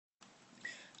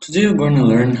Today we're going to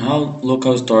learn how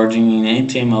local storage in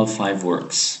HTML5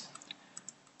 works.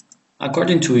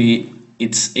 According to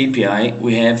its API,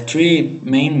 we have three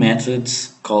main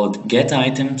methods called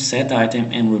getItem,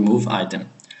 setItem, and removeItem.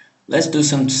 Let's do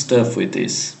some stuff with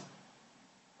this.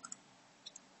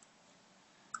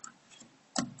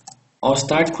 I'll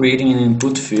start creating an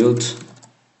input field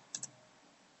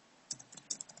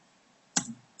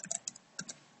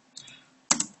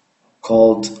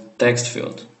called text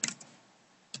field.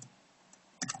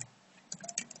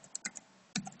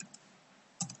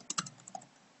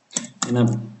 And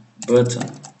a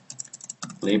button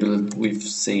labeled with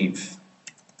save.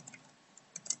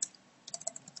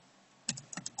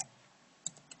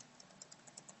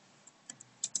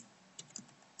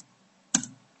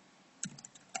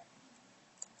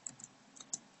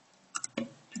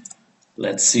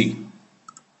 Let's see.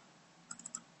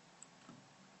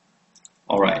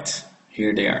 Alright,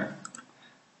 here they are.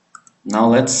 Now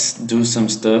let's do some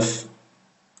stuff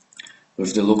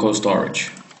with the local storage.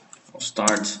 I'll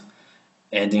start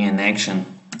adding an action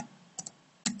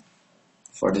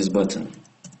for this button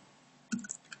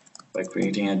by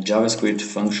creating a JavaScript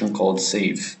function called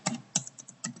save.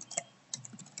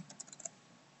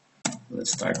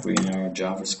 Let's start reading our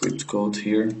JavaScript code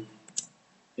here.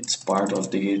 It's part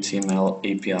of the HTML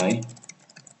API.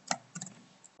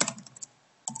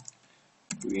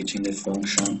 Creating the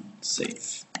function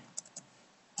save.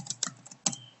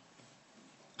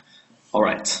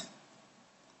 Alright.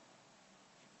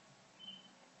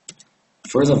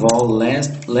 First of all,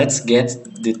 let's get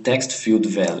the text field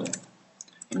value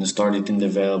and store it in the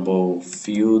variable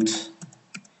field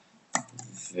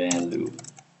value.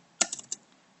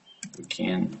 We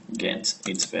can get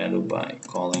its value by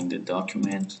calling the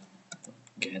document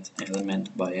get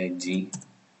element by ID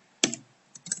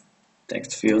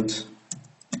text field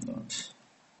dot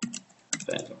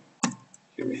value.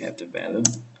 Here we have the value,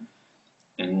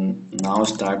 and now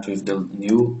start with the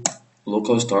new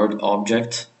local storage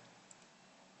object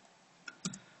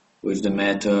with the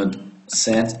method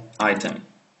setItem.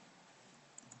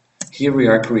 Here we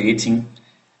are creating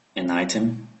an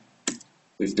item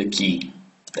with the key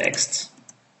text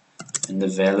and the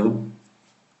value,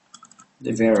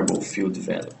 the variable field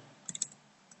value,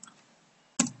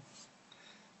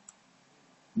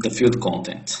 the field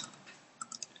content.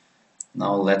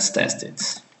 Now let's test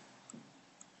it.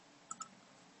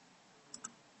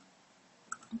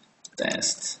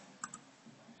 Test.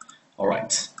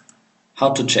 Alright. How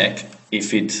to check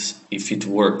if it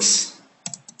works?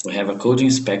 We have a code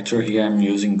inspector here. I'm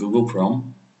using Google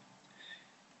Chrome.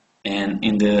 And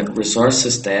in the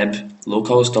resources tab,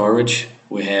 local storage,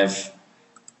 we have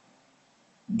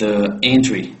the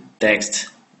entry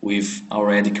text we've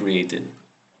already created.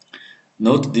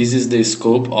 Note this is the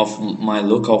scope of my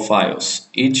local files.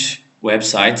 Each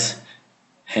website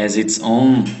has its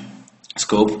own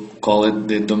scope, call it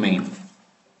the domain,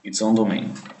 its own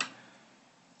domain.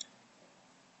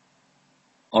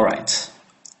 Alright,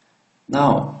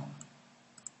 now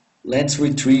let's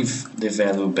retrieve the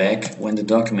value back when the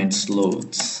document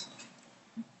loads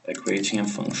by creating a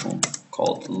function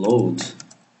called load.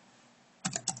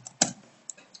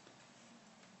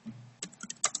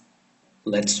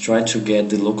 Let's try to get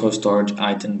the local storage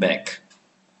item back.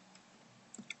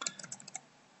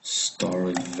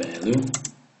 Storage value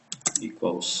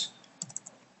equals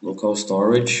local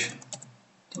storage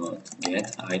dot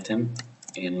get item,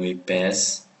 and we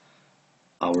pass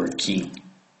our key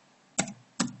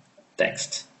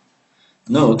text.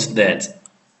 Note that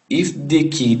if the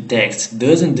key text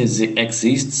doesn't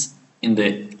exist in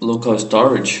the local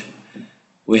storage,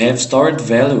 we have stored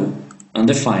value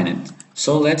undefined.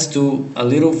 So let's do a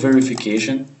little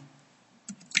verification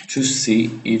to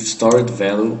see if stored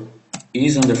value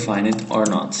is undefined or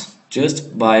not,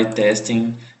 just by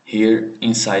testing here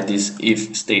inside this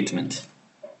if statement.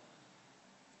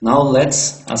 Now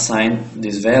let's assign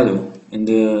this value in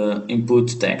the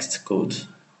input text code.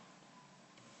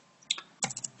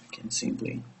 I can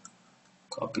simply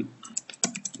copy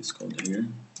this code here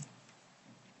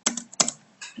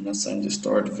and assign the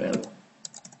stored value.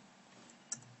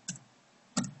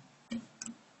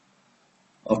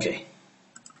 Okay,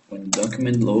 when the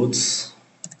document loads,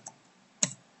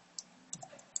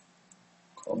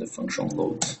 call the function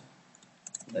load.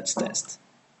 Let's test.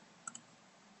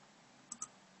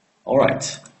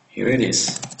 Alright, here it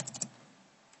is.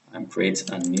 I'm create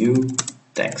a new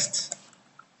text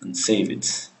and save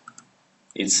it.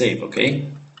 It's saved, okay?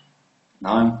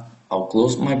 Now I'll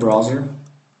close my browser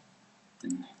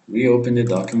and reopen the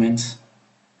document,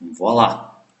 and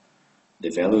voila! The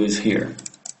value is here.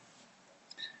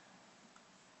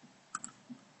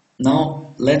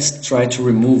 Now let's try to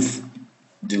remove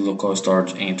the local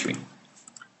storage entry.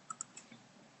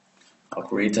 I'll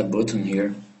create a button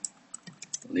here,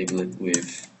 label it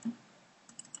with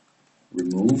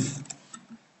remove,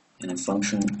 and a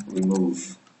function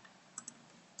remove.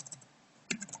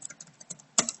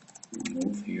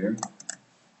 Remove here.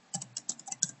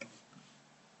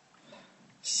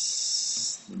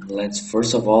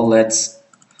 First of all, let's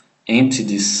empty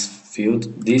this field,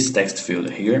 this text field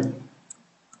here.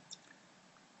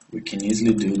 We can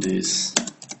easily do this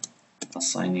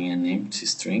assigning an empty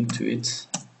string to it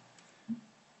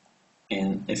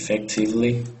and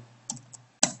effectively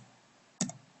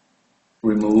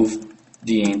remove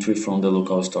the entry from the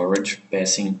local storage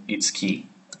passing its key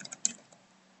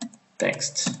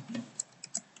text.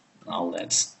 Now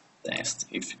let's test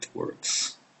if it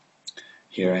works.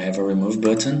 Here I have a remove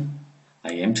button.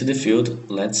 I empty the field.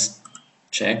 Let's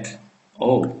check.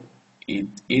 Oh, it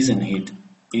isn't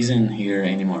here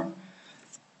anymore.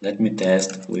 Let me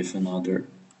test with another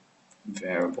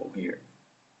variable here.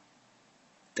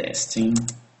 Testing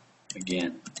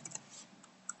again.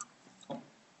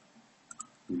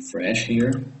 Refresh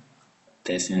here.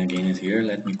 Testing again is here.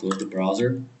 Let me close the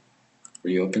browser.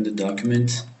 Reopen the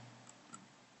document.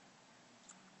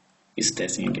 It's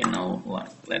testing again. Now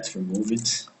let's remove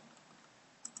it.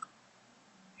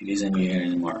 It isn't here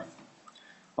anymore.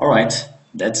 Alright,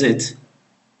 that's it.